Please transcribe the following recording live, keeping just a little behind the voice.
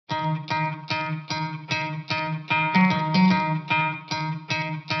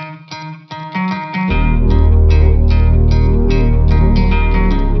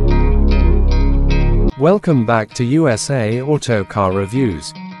Welcome back to USA Auto Car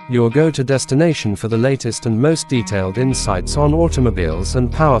Reviews, your go-to destination for the latest and most detailed insights on automobiles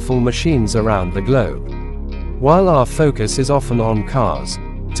and powerful machines around the globe. While our focus is often on cars,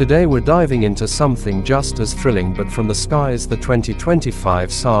 today we're diving into something just as thrilling but from the skies: the 2025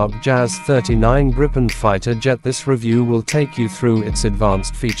 Saab JAS 39 Gripen fighter jet. This review will take you through its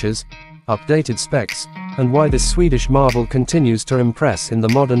advanced features, updated specs, and why this Swedish marvel continues to impress in the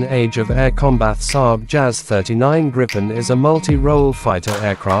modern age of air combat. Saab JAS 39 Gripen is a multi-role fighter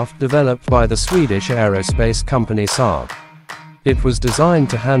aircraft developed by the Swedish aerospace company Saab. It was designed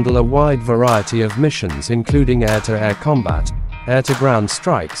to handle a wide variety of missions, including air-to-air combat, air-to-ground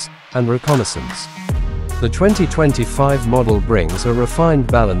strikes, and reconnaissance. The 2025 model brings a refined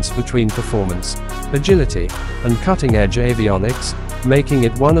balance between performance, agility, and cutting-edge avionics, making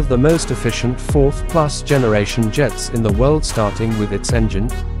it one of the most efficient fourth-plus generation jets in the world. Starting with its engine,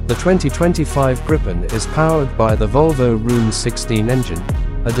 the 2025 Gripen is powered by the Volvo Room 16 engine,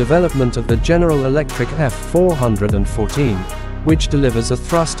 a development of the General Electric F414, which delivers a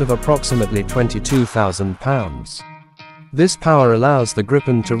thrust of approximately 22,000 pounds. This power allows the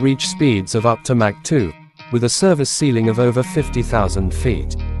Gripen to reach speeds of up to Mach 2, with a service ceiling of over 50,000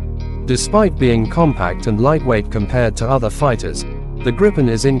 feet. Despite being compact and lightweight compared to other fighters, the Gripen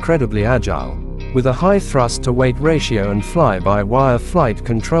is incredibly agile, with a high thrust-to-weight ratio and fly-by-wire flight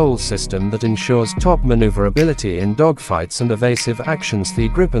control system that ensures top maneuverability in dogfights and evasive actions. The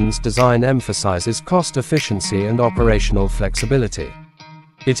Gripen's design emphasizes cost efficiency and operational flexibility.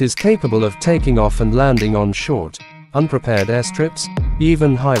 It is capable of taking off and landing on short, unprepared airstrips,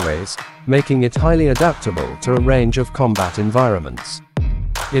 even highways, making it highly adaptable to a range of combat environments.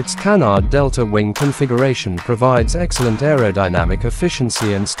 Its canard delta wing configuration provides excellent aerodynamic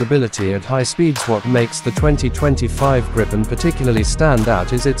efficiency and stability at high speeds. What makes the 2025 Gripen particularly stand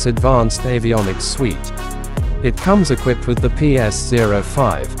out is its advanced avionics suite. It comes equipped with the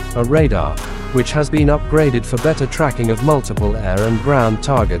PS-05, a radar, which has been upgraded for better tracking of multiple air and ground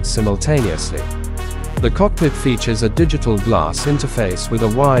targets simultaneously. The cockpit features a digital glass interface with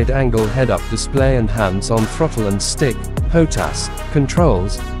a wide-angle head-up display and hands-on throttle and stick (HOTAS)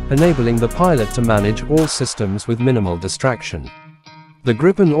 controls, enabling the pilot to manage all systems with minimal distraction. The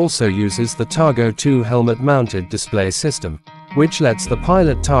Gripen also uses the Targo 2 helmet-mounted display system, which lets the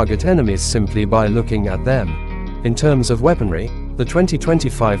pilot target enemies simply by looking at them. In terms of weaponry, the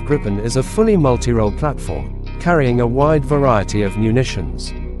 2025 Gripen is a fully multi-role platform, carrying a wide variety of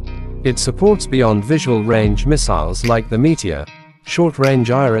munitions. It supports beyond visual range missiles like the Meteor,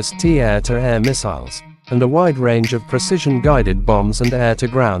 short-range IRIS-T air-to-air missiles, and a wide range of precision-guided bombs and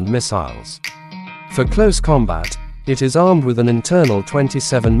air-to-ground missiles. For close combat, it is armed with an internal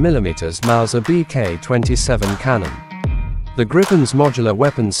 27mm Mauser BK-27 cannon. The Gripen's modular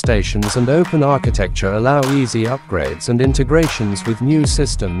weapon stations and open architecture allow easy upgrades and integrations with new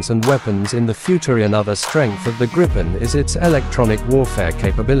systems and weapons in the future. Another strength of the Gripen is its electronic warfare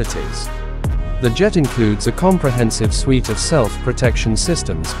capabilities. The jet includes a comprehensive suite of self-protection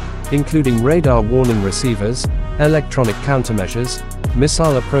systems, including radar warning receivers, electronic countermeasures,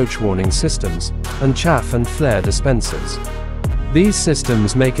 missile approach warning systems, and chaff and flare dispensers. These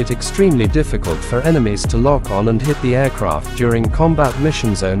systems make it extremely difficult for enemies to lock on and hit the aircraft during combat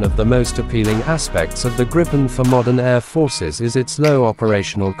mission zone. Of the most appealing aspects of the Gripen for modern air forces is its low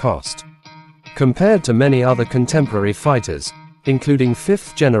operational cost. Compared to many other contemporary fighters, including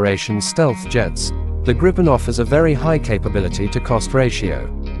fifth-generation stealth jets, the Gripen offers a very high capability-to-cost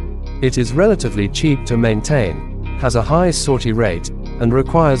ratio. It is relatively cheap to maintain, has a high sortie rate, and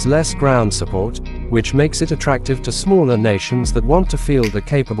requires less ground support, which makes it attractive to smaller nations that want to field a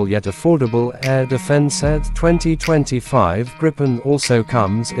capable yet affordable air defense. The 2025 Gripen also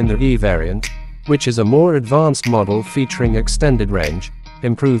comes in the E variant, which is a more advanced model featuring extended range,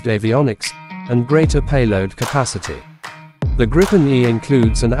 improved avionics, and greater payload capacity. The Gripen E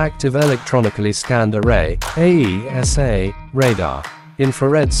includes an active electronically scanned array (AESA) radar,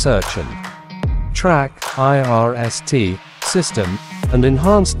 infrared search and track (IRST) system, and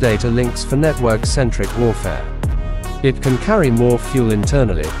enhanced data links for network-centric warfare. It can carry more fuel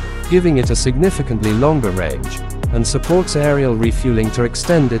internally, giving it a significantly longer range, and supports aerial refueling to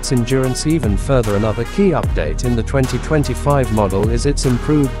extend its endurance even further. Another key update in the 2025 model is its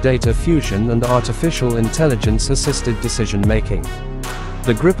improved data fusion and artificial intelligence-assisted decision-making.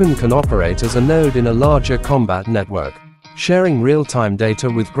 The Gripen can operate as a node in a larger combat network, sharing real-time data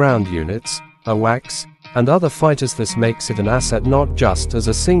with ground units, AWACS, and other fighters. This makes it an asset not just as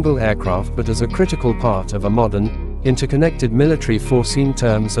a single aircraft but as a critical part of a modern, interconnected military force. In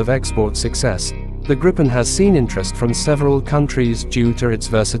terms of export success, The Gripen has seen interest from several countries due to its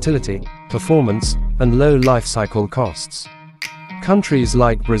versatility, performance, and low life cycle costs. Countries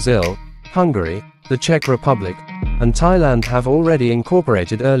like Brazil, Hungary, the Czech Republic, and Thailand have already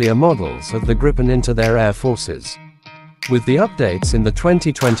incorporated earlier models of the Gripen into their air forces. With the updates in the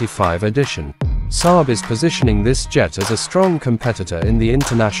 2025 edition, Saab is positioning this jet as a strong competitor in the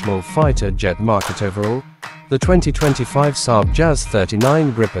international fighter jet market overall. The 2025 Saab JAS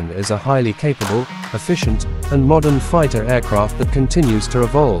 39 Gripen is a highly capable, efficient, and modern fighter aircraft that continues to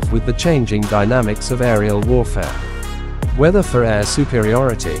evolve with the changing dynamics of aerial warfare. Whether for air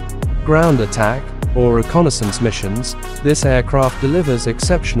superiority, ground attack, or reconnaissance missions, this aircraft delivers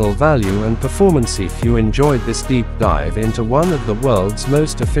exceptional value and performance. If you enjoyed this deep dive into one of the world's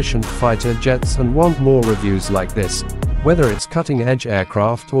most efficient fighter jets and want more reviews like this, whether it's cutting-edge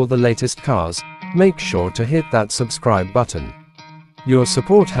aircraft or the latest cars, make sure to hit that subscribe button. Your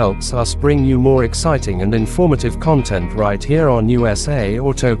support helps us bring you more exciting and informative content right here on USA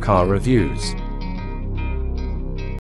Auto Car Reviews.